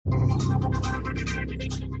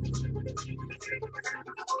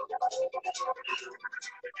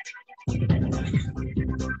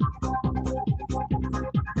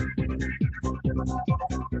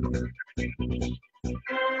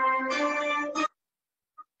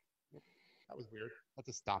weird. Let's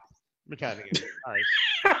just stop. Let me try that again. All right.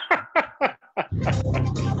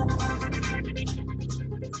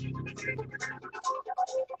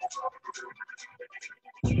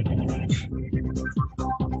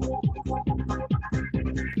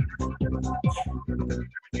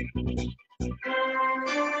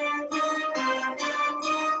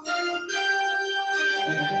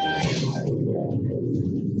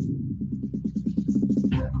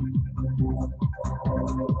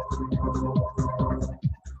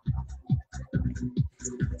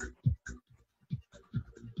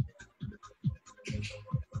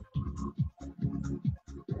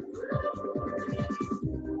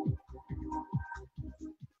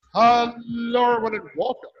 Hello, everyone, and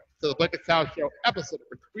welcome to the Blake and Sal Show, episode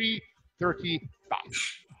number 335.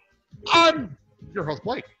 I'm your host,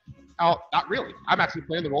 Blake. Oh, not really. I'm actually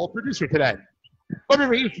playing the role of producer today. Let me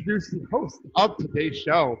reintroduce the host of today's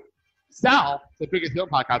show, Sal, the biggest deal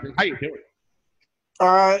podcasting. How you doing?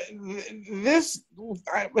 This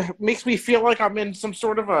makes me feel like I'm in some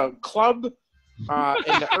sort of a club in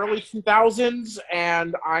the early 2000s,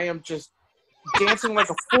 and I am just dancing like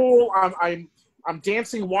a fool. I'm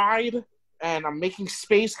dancing wide, and I'm making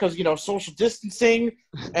space because, you know, social distancing,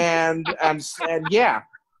 and yeah.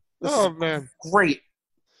 Oh, man. Great.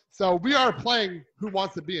 So we are playing Who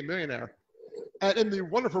Wants to Be a Millionaire, and in the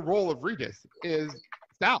wonderful role of Regis is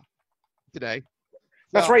Sal today.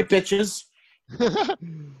 That's right, bitches.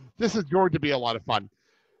 This is going to be a lot of fun.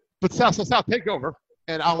 But Sal, take over,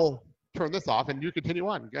 and I will turn this off, and you continue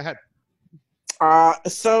on. Go ahead.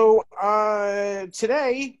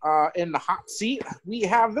 Today, in the hot seat, we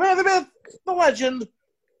have the man, the myth, the legend,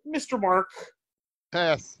 Mr. Mark.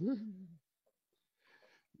 Yes.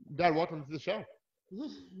 Dad, welcome to the show.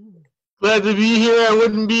 Glad to be here. I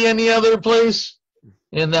wouldn't be any other place.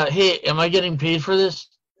 And hey, am I getting paid for this?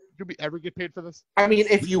 Do we ever get paid for this? I mean,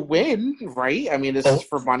 if you win, right? I mean, this is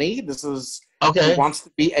for money. This is okay. Who Wants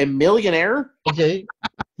to Be a Millionaire? Okay.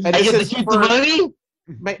 And I get to keep the money?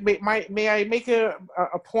 May I make a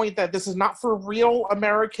point that this is not for real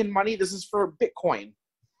American money? This is for Bitcoin.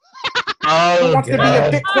 Oh, Who wants to be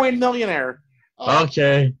a Bitcoin millionaire?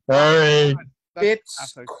 Okay. All right.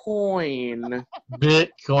 Bitcoin.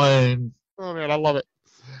 Bitcoin. Oh, man, I love it.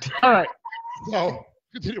 All right. So,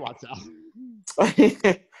 continue on, Sal.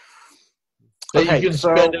 Okay, you can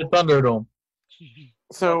spend at Thunderdome.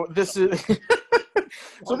 So this is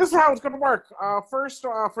so this is how it's going to work. First,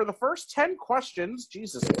 for the first 10 questions,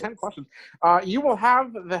 10 questions, you will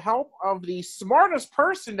have the help of the smartest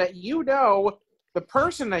person that you know, the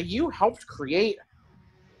person that you helped create,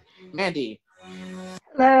 Mandy.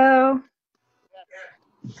 Hello.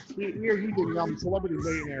 We are using Celebrity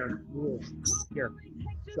Millionaire rules here.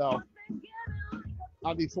 So,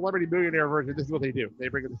 on the Celebrity Millionaire version, this is what they do. They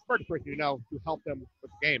bring in the smartest person you know to help them with the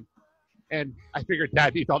game. And I figured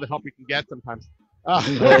Dad needs all the help he can get sometimes.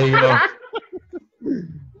 There you go.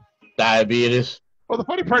 Diabetes. Well, the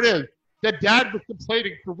funny part is that Dad was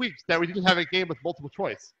complaining for weeks that we didn't have a game with multiple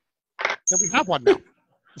choice. And we have one now.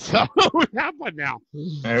 So we have one now.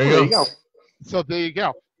 There you go. So there you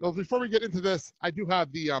go. Well, before we get into this, I do have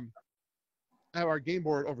I have our game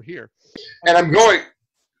board over here. And I'm going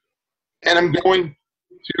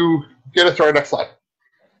to get us to our next slide.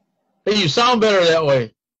 Hey, you sound better that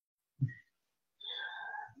way.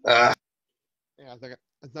 Yeah,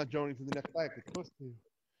 it's not joining to the next slide. It's supposed to.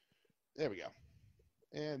 There we go.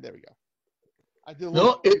 And there we go. I did a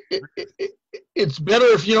little. No, it's better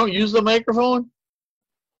if you don't use the microphone.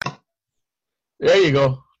 There you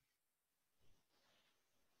go.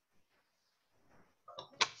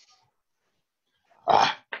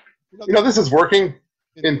 You know, this is working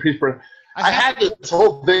in pre-production. I had this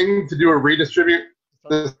whole thing to do a redistribute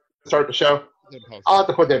to start the show. I'll have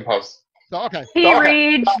to put that in post. So, okay. He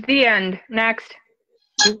reads the end. Next.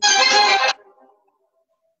 Good.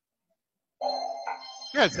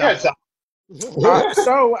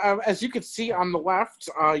 So, as you can see on the left,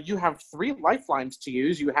 you have 3 lifelines to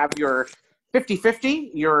use. You have your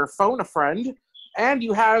 50-50, your phone a friend, and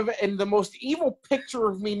you have, in the most evil picture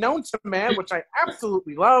of me known to man, which I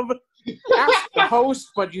absolutely love, ask the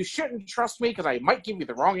host, but you shouldn't trust me because I might give you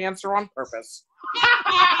the wrong answer on purpose.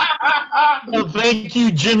 Well, thank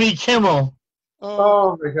you, Jimmy Kimmel.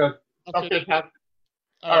 Oh my God. Okay, Pat.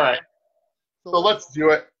 All right. So let's do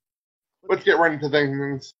it. Let's get right into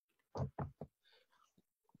things.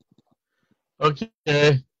 Okay.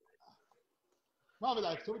 Probably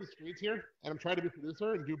I have so many screens here, and I'm trying to be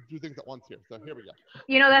producer and do things at once here. So here we go.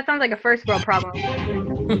 You know, that sounds like a first world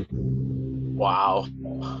problem. Wow.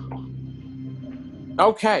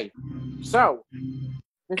 Okay. So,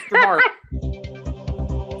 Mr. Mark,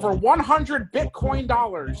 for $100 Bitcoin,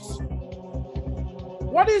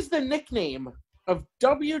 What is the nickname of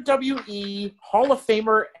WWE Hall of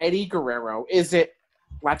Famer Eddie Guerrero? Is it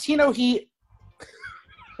Latino Heat,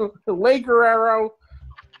 Le Guerrero,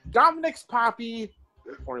 Dominic's Poppy,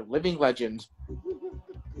 or Living Legend?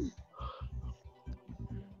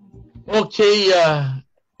 Okay,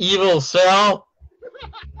 Evil Sal.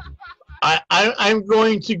 I'm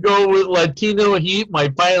going to go with Latino Heat, my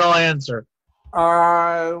final answer.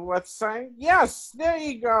 Let's say yes. There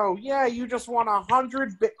you go. Yeah, you just won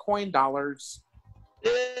 100 Bitcoin dollars.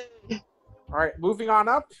 All right, moving on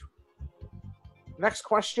up. Next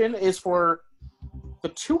question is for the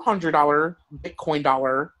 $200 Bitcoin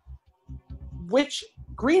dollar. Which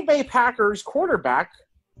Green Bay Packers quarterback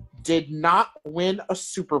did not win a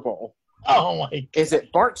Super Bowl? Oh my God. Is it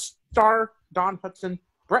Bart Starr, Don Hudson,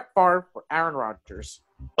 Brett Favre, or Aaron Rodgers?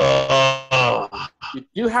 You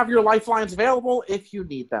do have your lifelines available if you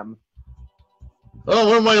need them. Oh,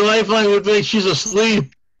 one of my lifeline would think she's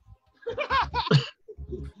asleep.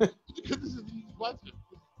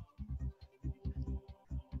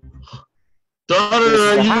 Daughter,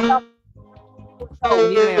 are you?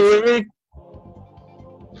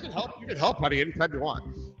 You can help, honey, anytime you want.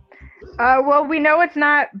 Well, we know it's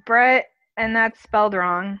not Brett, and that's spelled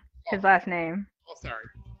wrong. His last name. Oh, sorry.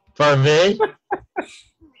 Farvey?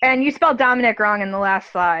 And you spelled Dominic wrong in the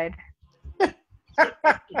last slide.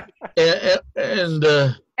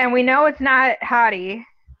 And we know it's not Hottie,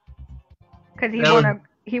 because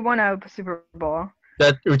he won a Super Bowl.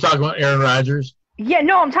 That we're talking about Aaron Rodgers. Yeah,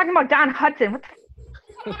 no, I'm talking about Don Hudson. What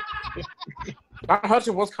the Don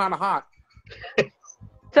Hudson was kind of hot.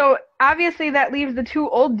 So obviously that leaves the two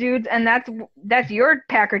old dudes, and that's your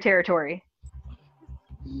Packer territory.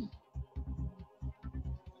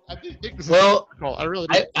 I think this is Well, difficult. I really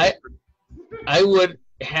I would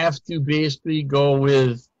have to basically go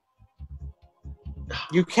with.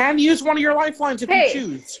 You can use one of your lifelines if you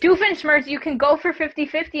choose. Doofenshmirtz, you can go for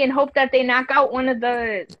 50-50 and hope that they knock out one of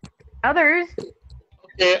the others.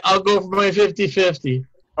 Okay, I'll go for my 50-50.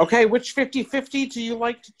 Okay, which 50-50 do you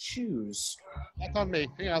like to choose? That's on me.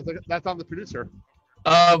 Yeah, that's on the producer.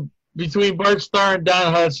 Between Bart Starr and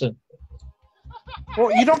Don Hudson.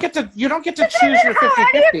 Well, you don't get to choose your 50-50. How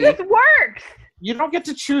any of this works? You don't get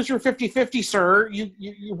to choose your 50-50, sir.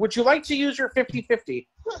 Would you like to use your 50-50?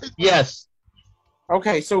 Yes.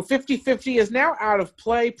 Okay, so 50-50 is now out of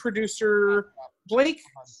play. Producer Blake.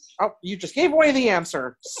 Oh, you just gave away the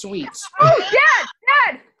answer. Sweet. Oh, Dad!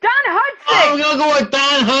 Don Hudson! I'm going to go with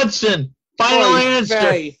Don Hudson. Final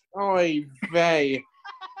answer. Oy vey.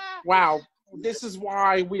 Wow. This is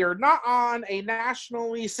why we are not on a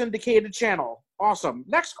nationally syndicated channel. Awesome.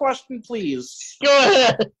 Next question, please. Go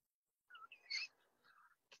ahead.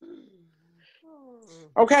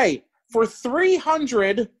 Okay, for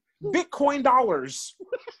 300 Bitcoin dollars,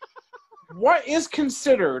 what is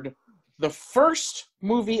considered the first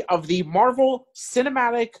movie of the Marvel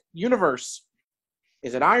Cinematic Universe?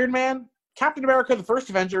 Is it Iron Man, Captain America, the First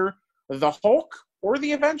Avenger, the Hulk, or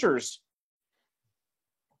the Avengers?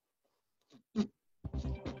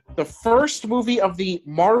 The first movie of the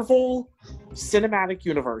Marvel Cinematic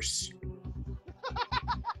Universe.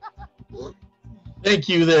 Thank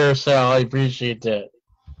you there, Sal. I appreciate that.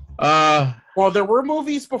 Well, there were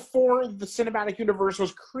movies before the cinematic universe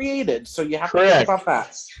was created, so you have to Correct. think about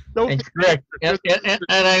that. Correct. And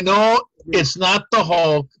I know it's not the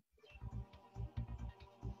Hulk.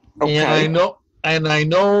 Okay. And I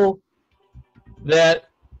know that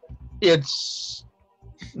it's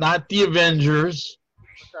not the Avengers.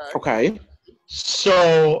 Okay.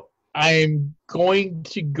 So I'm going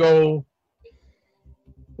to go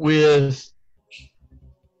with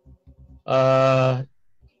Iron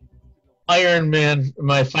Man,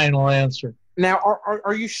 my final answer. Now,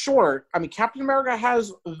 are you sure? I mean, Captain America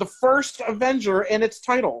has the first Avenger in its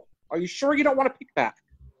title. Are you sure you don't want to pick that?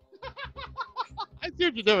 I see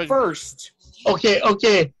what you're doing. First. Okay.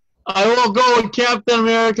 I will go with Captain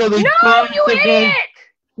America. No, you idiot!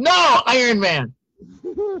 No, Iron Man.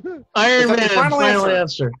 Iron Man, final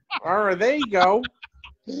answer. All right, there you go.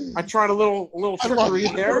 I tried a little trickery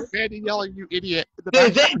there. Mandy yelling, "You idiot!"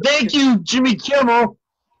 Thank you, Jimmy Kimmel.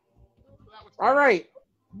 All right,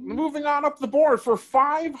 moving on up the board for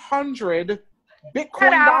 500 Bitcoin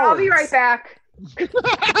Head out. dollars. I'll be right back.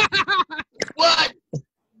 What?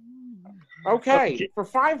 Okay, for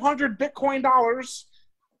 500 Bitcoin dollars,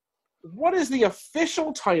 what is the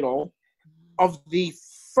official title of the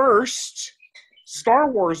first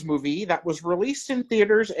Star Wars movie that was released in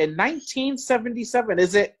theaters in 1977?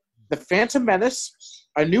 Is it The Phantom Menace,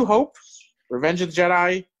 A New Hope, Revenge of the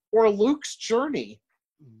Jedi, or Luke's Journey?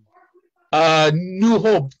 New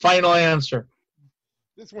Hope, final answer.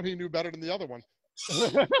 This one he knew better than the other one.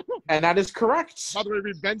 And that is correct. By the way,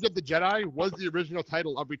 Revenge of the Jedi was the original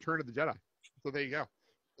title of Return of the Jedi. So there you go.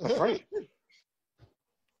 That's right.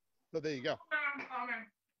 So there you go.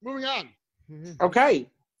 Moving on. Okay,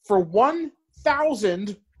 for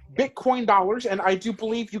 1,000 Bitcoin dollars, and I do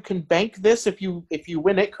believe you can bank this if you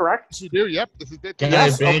win it. Correct? You do. Yep. This is it. Can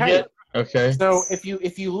Yes, I bank okay. it? Okay. So if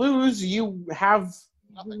you lose, you have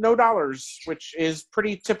no dollars, which is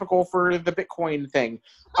pretty typical for the Bitcoin thing.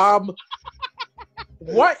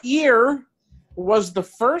 What year was the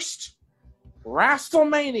first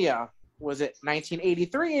WrestleMania? Was it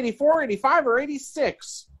 1983, 84, 85, or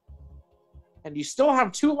 86? And you still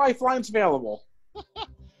have 2 lifelines available.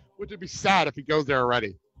 Which would be sad if he goes there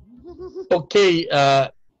already. Okay,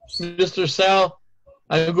 Mr. Sal,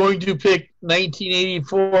 I'm going to pick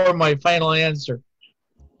 1984, my final answer.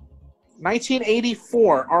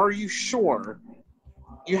 1984. Are you sure?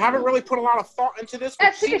 You haven't really put a lot of thought into this, which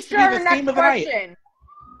Yes, seems he's to be sure. the Next theme of the night. question.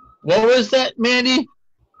 What was that, Mandy?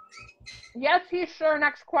 Yes, he's sure.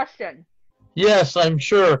 Next question. Yes, I'm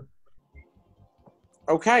sure.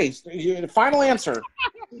 Okay, final answer.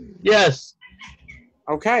 Yes.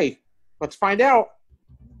 Okay, let's find out.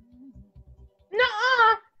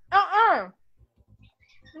 Nuh-uh.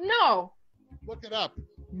 No. Look it up.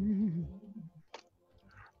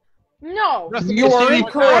 No. You are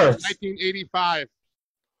incorrect. 1985.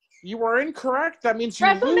 You are incorrect. That means you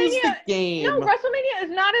lose the WrestleMania. game. No, WrestleMania is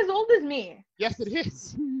not as old as me. Yes, it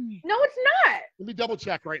is. No, it's not. Let me double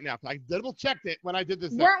check right now. I double checked it when I did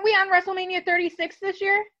this. Weren't we on WrestleMania 36 this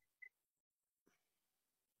year?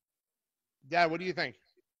 Dad, what do you think?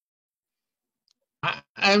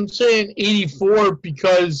 I'm saying 84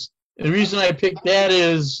 because the reason I picked that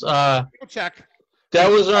is Double check. that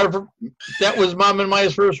was Mom and my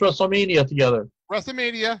first WrestleMania together.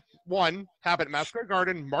 WrestleMania 1 happened at Madison Square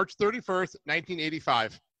Garden, March 31st,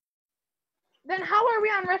 1985. Then how are we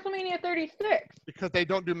on WrestleMania 36? Because they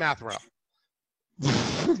don't do math well.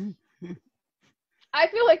 I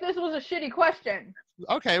feel like this was a shitty question.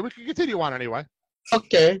 Okay, we can continue on anyway.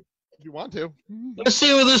 Okay, If you want to. let's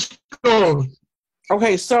see where this goes.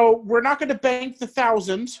 Okay, so we're not going to bank the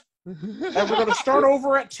 1,000, and we're going to start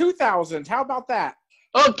over at 2,000. How about that?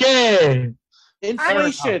 Okay.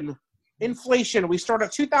 Inflation. We start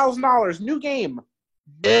at $2,000. New game.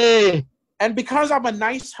 Yay. And because I'm a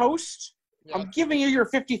nice host, Yeah. I'm giving you your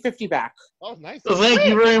 50-50 back. Oh, nice. So thank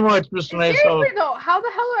you very much, Mr. Nice Seriously Host. though, how the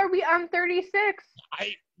hell are we on 36?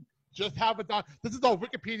 I just have it done. This is the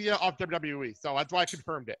Wikipedia of WWE, so that's why I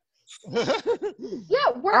confirmed it.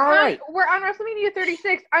 Yeah, we're All on right. we're on WrestleMania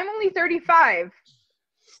 36. I'm only 35.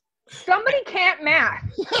 Somebody can't math.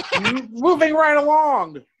 Moving right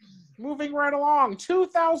along.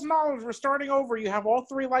 $2,000. We're starting over. You have all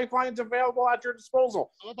 3 lifelines available at your disposal.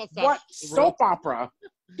 I love how stuff- What soap opera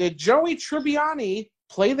did Joey Tribbiani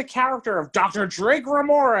play the character of Dr. Drake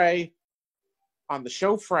Ramore on the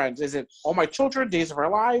show Friends? Is it All My Children, Days of Our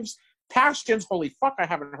Lives, Passions, holy fuck, I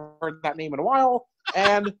haven't heard that name in a while,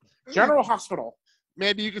 and General Hospital?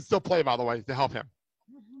 Mandy, you can still play, by the way, to help him.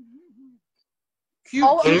 Cue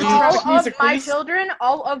All dramatic of music, my please. children.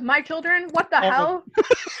 All of my children. What the hell?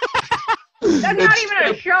 That's not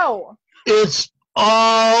even a show. It's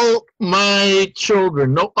all my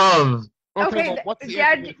children. No of. Okay, well, what's the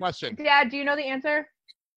Dad- answer to the question? Dad, do you know the answer?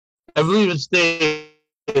 I believe it's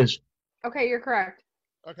days. Okay, you're correct.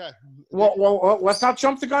 Okay. Well, let's not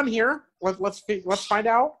jump the gun here. Let's find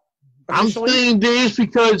out. I'm Officially. saying days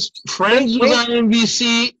because Friends was on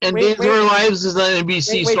NBC and Days of Our Lives is on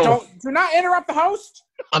NBC. Wait, So do not interrupt the host.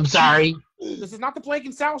 I'm sorry. This is not the Blake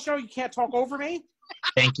and Sal show. You can't talk over me.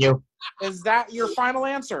 Thank you. Is that your final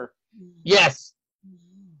answer? Yes.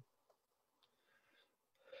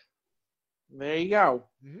 There you go.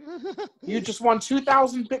 You just won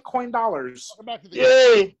 2,000 Bitcoin dollars. Welcome back to the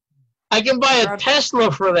Yay. I can buy a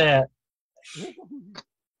Tesla for that.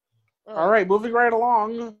 All right, moving right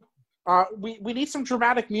along. We need some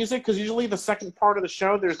dramatic music because usually the second part of the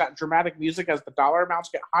show there's that dramatic music as the dollar amounts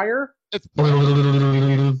get higher. It's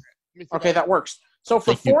Okay, that works. So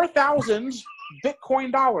for Thank you. 4,000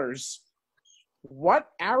 Bitcoin dollars, what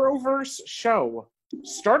Arrowverse show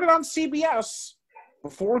started on CBS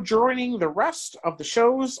before joining the rest of the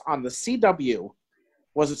shows on the CW?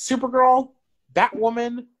 Was it Supergirl,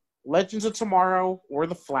 Batwoman, Legends of Tomorrow, or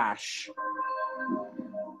The Flash?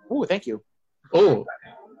 Ooh, thank you. Oh.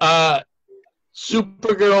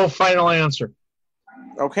 Supergirl final answer.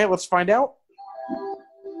 Okay, let's find out.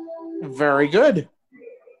 Very good.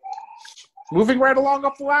 Moving right along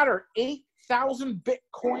up the ladder, 8,000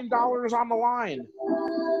 Bitcoin dollars on the line.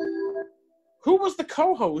 Who was the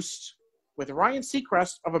co-host with Ryan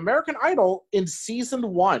Seacrest of American Idol in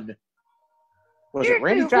season 1? Was it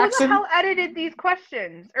Randy Who the Jackson? hell edited these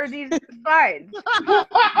questions or these slides?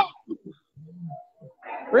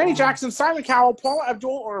 Randy Jackson, Simon Cowell, Paul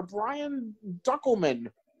Abdul, or Brian Dunkleman?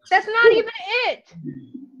 That's not even it.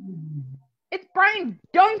 It's Brian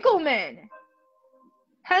Dunkelman.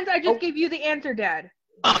 Hence, I just gave you the answer, Dad.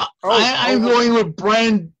 I'm going with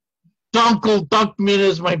Brian Dunkman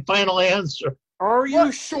as my final answer. Are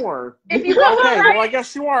you sure? If you go with well, I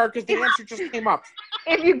guess you are, because the answer just came up.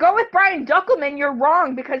 If you go with Brian Dunkelman, you're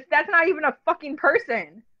wrong, because that's not even a fucking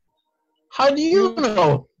person. How do you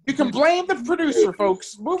know? You can blame the producer,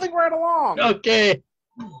 folks. Moving right along. Okay.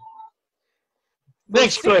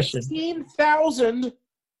 Next question. 16,000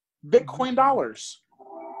 Bitcoin dollars.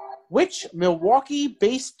 Which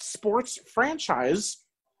Milwaukee-based sports franchise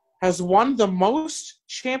has won the most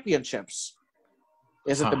championships?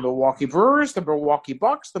 Is it the Milwaukee Brewers, the Milwaukee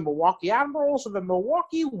Bucks, the Milwaukee Admirals, or the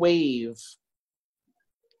Milwaukee Wave?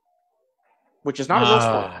 Which is not a real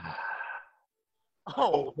sport.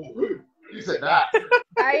 Oh, you said that.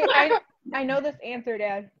 I know this answer,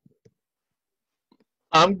 Dad.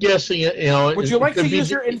 I'm guessing, Would you like to use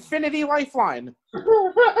your Infinity Lifeline?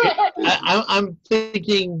 I'm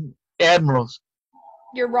thinking Admirals.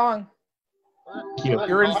 You're wrong.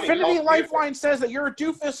 Your Infinity Lifeline says that you're a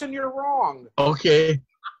doofus and you're wrong. Okay.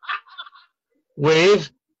 Wave.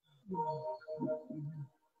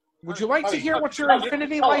 Would you like to hear what your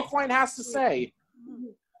Infinity Lifeline has to say?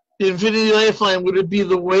 The Infinity Lifeline, would it be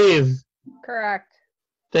the Wave? Correct.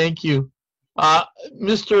 Thank you.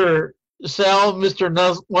 Mr. Sal,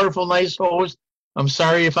 Mr. Wonderful Nice Host, I'm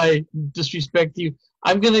sorry if I disrespect you.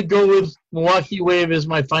 I'm going to go with Milwaukee Wave as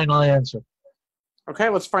my final answer. Okay,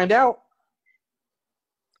 let's find out.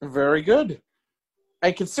 Very good.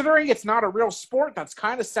 And considering it's not a real sport, that's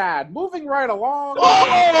kind of sad. Moving right along.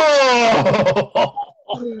 Oh!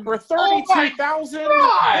 For 32,000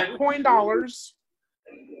 Bitcoin dollars.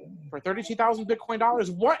 For 32,000 Bitcoin dollars,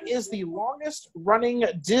 what is the longest running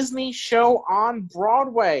Disney show on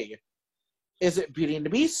Broadway? Is it Beauty and the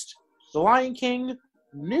Beast, The Lion King,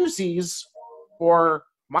 Newsies, or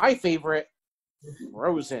my favorite,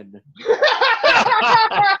 Frozen?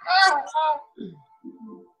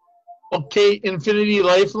 Okay, Infinity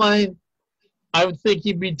Lifeline. I'm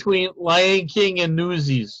thinking between Lion King and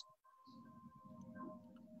Newsies.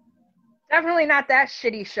 Definitely not that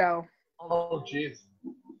shitty show. Oh, jeez.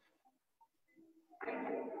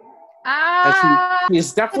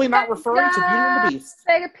 He's definitely not referring to Beauty and the Beast.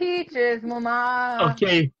 Bag of peaches, mama.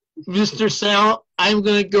 Okay, Mr. Sal, I'm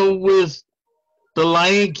going to go with The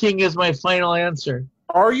Lion King as my final answer.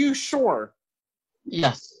 Are you sure?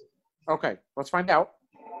 Yes. Okay, let's find out.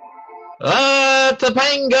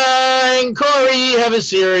 Topanga and Corey have a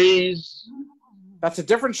series. That's a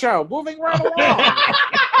different show. Moving right along.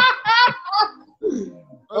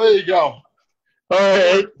 There you go. All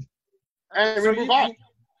right. And we're going to move on.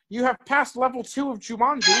 You have passed level 2 of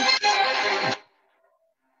Jumanji.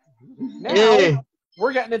 Now,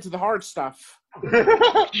 we're getting into the hard stuff.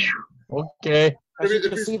 Okay. As you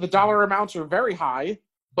can see, the dollar amounts are very high.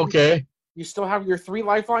 Okay. You still have your 3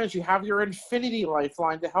 lifelines. You have your Infinity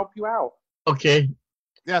Lifeline to help you out. Okay.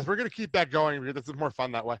 Yes, we're going to keep that going because this is more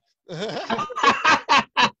fun that way.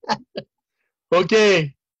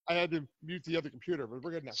 Okay. I had to mute the other computer, but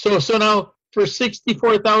we're good now. So now for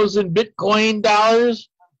 64,000 Bitcoin dollars.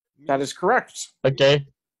 That is correct. Okay.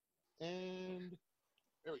 And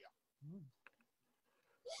there we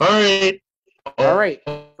go. All right. All right.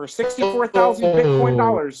 For 64,000 Bitcoin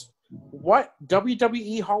dollars, what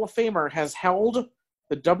WWE Hall of Famer has held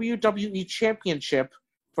the WWE Championship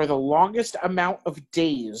for the longest amount of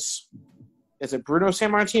days? Is it Bruno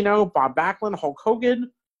Sammartino, Bob Backlund, Hulk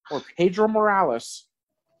Hogan, or Pedro Morales?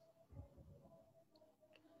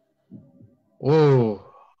 Whoa.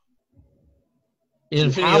 You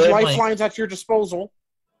have lifelines at your disposal.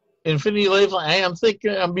 Infinity Lifeline. I'm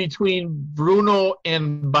thinking I'm between Bruno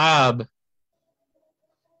and Bob.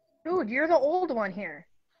 Dude, you're the old one here.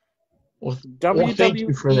 Well, thank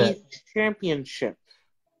you for that. WWE Championship.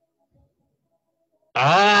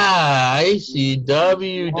 I see.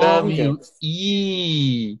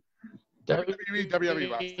 WWE.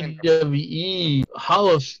 WWE Hall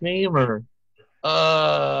of Famer.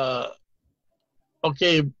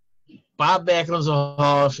 Okay. Bob Backlund's a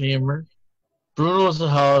Hall of Famer. Bruno's a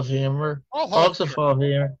Hall of Famer. Hulk's a Hall of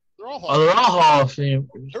Famer. They're all Hall of Famers.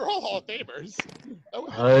 They're all Hall of Famers.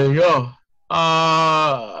 There you go.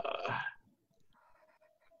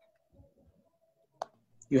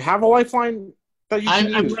 You have a lifeline that you can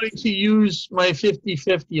use. I'm going to use my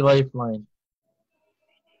 50-50 lifeline.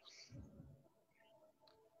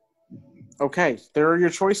 Okay, there are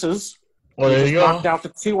your choices. Well, there you Knocked go. out the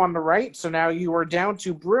two on the right, so now you are down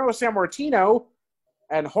to Bruno Sammartino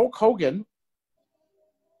and Hulk Hogan.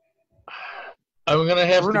 I'm gonna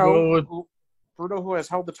have to go with Bruno, who has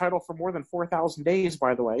held the title for more than 4,000 days,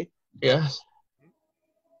 by the way. yes.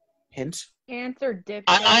 Hint. Answer, dipshit.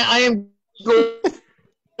 I am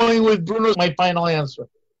going with Bruno's my final answer.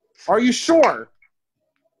 Are you sure?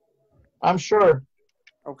 I'm sure.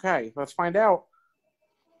 Okay, let's find out.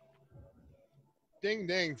 Ding,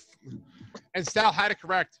 ding. And Sal had it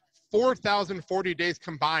correct. 4,040 days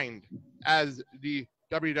combined as the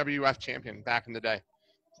WWF champion back in the day.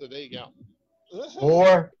 So there you go.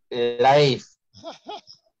 For life.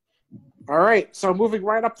 All right, so moving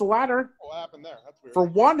right up the ladder What happened there? That's weird. for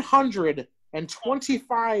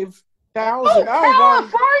 125,000.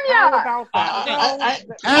 California! How about that?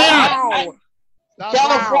 Wow. Stop.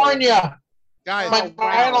 California. Guys, My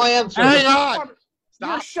final answer. hang on. You're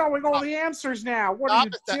Stop. showing all the answers now. What Stop are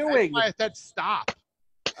it. you doing? That's why I said stop.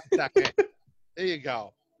 A second. There you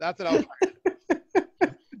go. That's what I was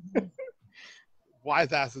trying.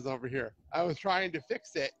 Wise asses over here. I was trying to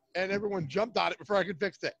fix it, and everyone jumped on it before I could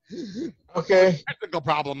fix it. Okay. Technical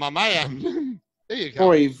problem on my end. There you go.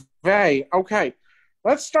 Boy, vey. Okay,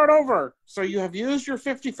 let's start over. So you have used your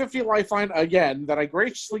 50-50 lifeline again that I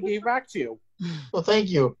graciously gave back to you. Well, thank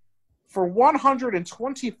you. For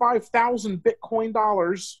 125,000 Bitcoin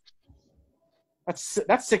dollars. That's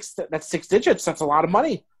six digits. That's a lot of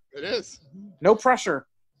money. It is. No pressure.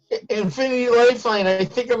 Infinity Lifeline. I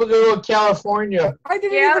think I'm gonna go with California. I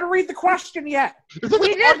didn't Yeah. even read the question yet. We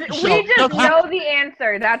just know the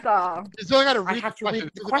answer. That's all. You still got to I read have the to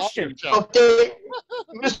read the question. Okay.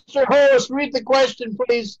 Mr. Host, read the question,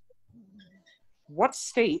 please. What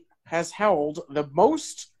state has held the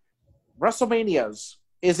most WrestleManias?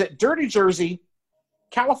 Is it Dirty Jersey,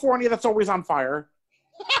 California that's always on fire,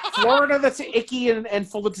 Florida that's icky and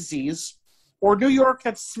full of disease, or New York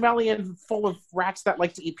that's smelly and full of rats that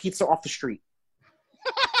like to eat pizza off the street?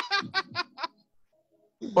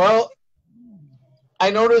 Well, I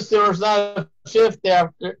noticed there was not a fifth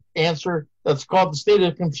answer that's called the state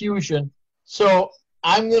of confusion. So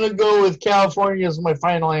I'm going to go with California as my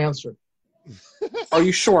final answer. Are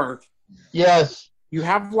you sure? Yes, You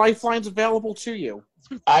have lifelines available to you.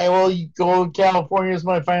 I will go with California as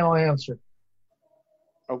my final answer.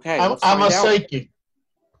 Okay, I'm let's a find out. psychic.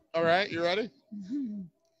 All right, you ready?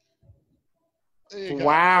 There you go.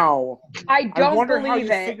 Wow. I don't wonder how believe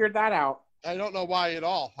you it. figured that out. I don't know why at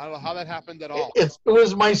all. I don't know how that happened at all. It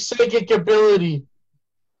was my psychic ability.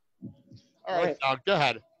 All right, Sal, go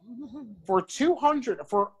ahead. For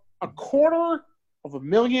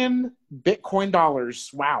 $250,000 Bitcoin dollars.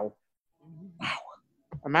 Wow. Wow.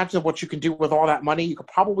 Imagine what you can do with all that money. You could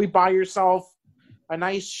probably buy yourself a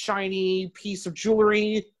nice shiny piece of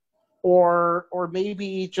jewelry, or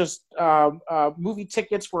maybe just movie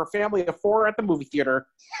tickets for a family of four at the movie theater.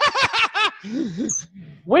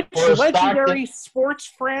 Which Or a legendary Stockton. sports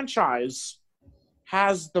franchise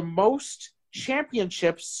has the most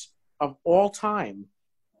championships of all time?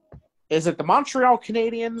 Is it the Montreal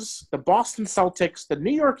Canadiens, the Boston Celtics, the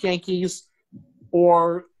New York Yankees,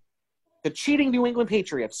 or the cheating New England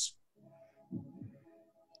Patriots?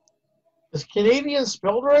 Is Canadian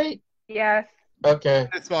spelled right? Yes. Okay.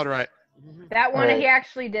 It's spelled right. That one Right. he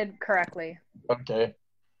actually did correctly. Okay.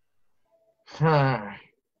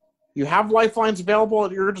 You have lifelines available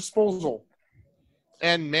at your disposal.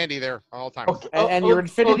 And Mandy there all the time. Okay. And your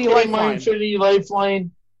Infinity My Lifeline. Infinity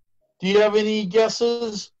Lifeline. Do you have any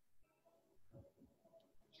guesses?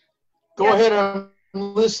 Go Yes. ahead. I'm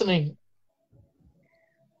listening.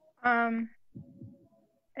 I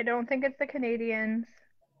don't think it's the Canadians,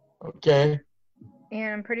 Okay.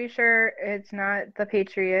 and I'm pretty sure it's not the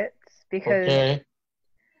Patriots because Okay.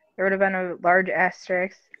 there would have been a large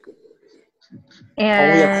asterisk. Only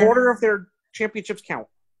a And quarter of their championships count.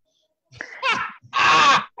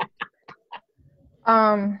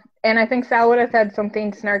 and I think Sal would have said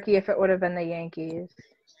something snarky if it would have been the Yankees.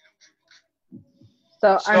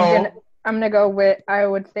 So I'm gonna go with, I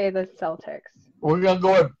would say, the Celtics. We're gonna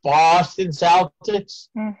go with Boston Celtics.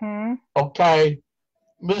 Mm-hmm. Okay.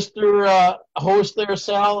 Mr. Host there,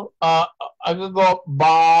 Sal. I'm gonna go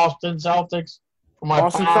Boston Celtics for my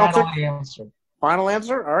Boston final Celtics? answer. Final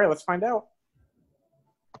answer? All right, let's find out.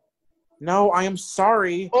 No, I am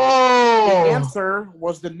sorry. The Oh. answer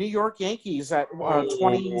was the New York Yankees at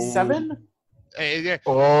 27. Hey, they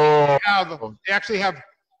Oh. they actually have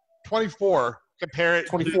 24. Compare it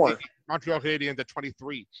 24. to the Montreal Canadiens at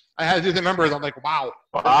 23. I had to do the numbers. I'm like, wow.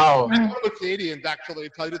 Wow. I know the Canadians actually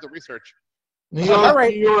until I did the research. New York, All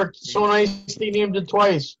right. New York. So nice they named it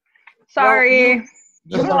twice. Sorry. You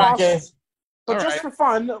That's lost. okay. So All just right. for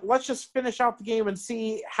fun, let's just finish out the game and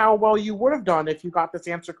see how well you would have done if you got this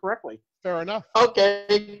answer correctly. Fair enough.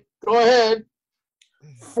 Okay, go ahead.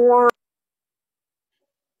 For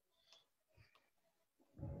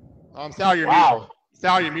Sal, you're muted. Wow.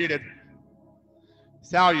 Sal, you're muted.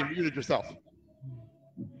 Sal, you muted yourself.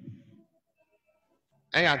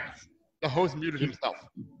 Hang on. The host muted himself.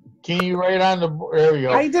 Can you write on the board? There we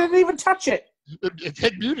go. I didn't even touch it. It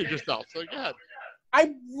said muted yourself. So yeah.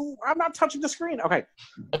 I'm not touching the screen. Okay.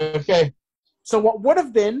 Okay. So what would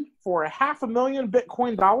have been for $500,000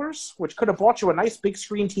 Bitcoin dollars, which could have bought you a nice big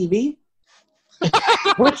screen TV?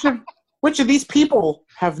 which of these people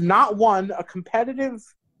have not won a competitive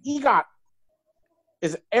EGOT?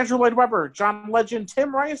 Is it Andrew Lloyd Webber, John Legend,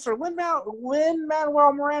 Tim Rice, or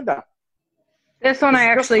Lin-Manuel Miranda? This one I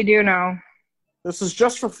actually do know. This is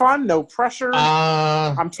just for fun, no pressure.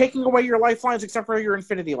 I'm I'm taking away your lifelines except for your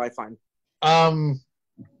infinity lifeline.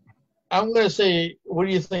 gonna say, what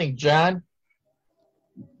do you think, John?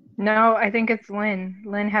 No, I think it's Lynn.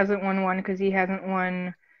 Lynn hasn't won one because he hasn't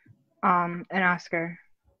won an Oscar.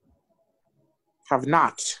 Have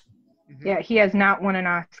not. Mhm. Yeah, he has not won an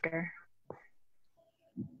Oscar.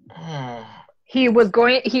 He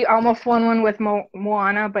almost won one with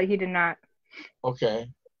Moana, but he did not. Okay.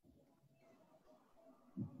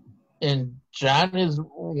 And John has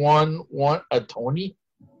won a Tony?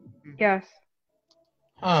 Yes.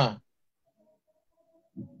 Huh.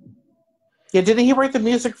 Yeah, didn't he write the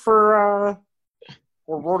music for, or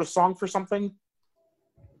wrote a song for something?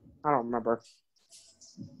 I don't remember.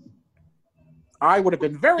 I would have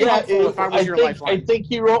been very helpful if I was your lifeline. I think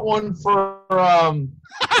he wrote one for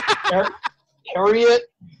Harriet.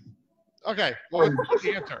 Okay. Well, what's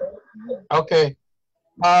the answer? Okay.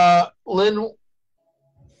 Lynn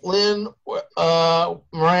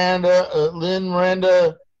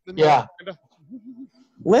Miranda. Yeah.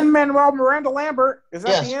 Lin-Manuel Miranda Lambert. Is that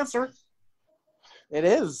Yes. the answer? It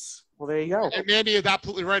is. Well, there you go. And Mandy is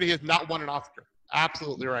absolutely right. He has not won an Oscar.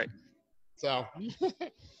 Absolutely right. So,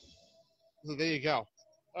 so there you go.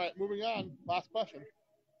 All right, moving on. Last question.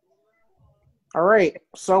 All right.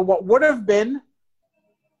 So what would have been...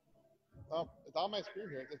 Oh, it's on my screen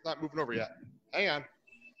here. It's not moving over yet. Hang on.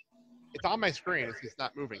 It's on my screen. It's just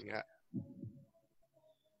not moving yet.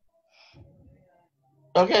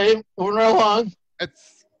 Okay, moving right along.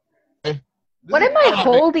 It's. What am I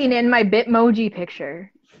holding in my Bitmoji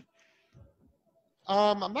picture?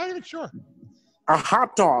 I'm not even sure. A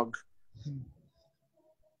hot dog.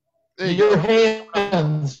 There you Your go.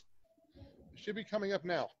 hands. It should be coming up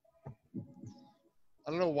now.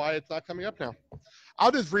 I don't know why it's not coming up now.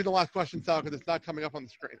 I'll just read the last question, Sal, because it's not coming up on the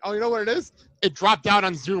screen. Oh, you know what it is? It dropped down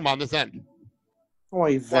on Zoom on this end.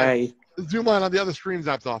 Oy vey. The Zoom line on the other screen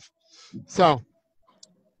zapped off. So,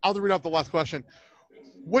 I'll read off the last question.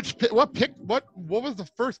 What was the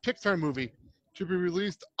first Pixar movie to be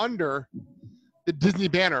released under the Disney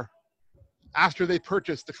banner after they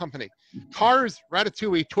purchased the company? Cars,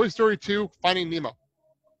 Ratatouille, Toy Story 2, Finding Nemo.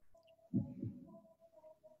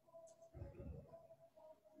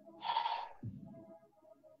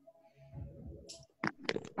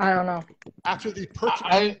 I don't know. After the purchase.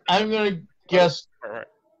 I'm gonna guess All right.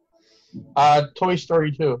 Toy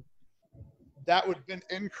Story 2. That would have been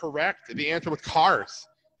incorrect. The answer was Cars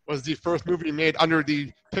was the first movie made under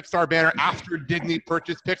the Pixar banner after Disney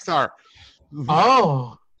purchased Pixar.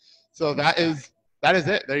 Oh. So that is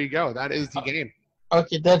it. There you go. That is the game.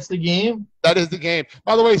 Okay, that's the game. That is the game.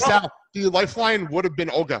 By the way, Sal, the lifeline would have been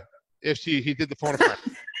Olga if he did the phone a friend.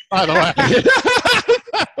 By the way.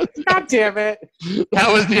 God damn it.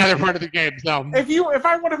 That was the other part of the game. So If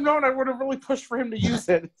I would have known, I would have really pushed for him to use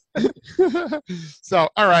it. so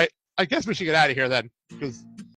all right. I guess we should get out of here then, because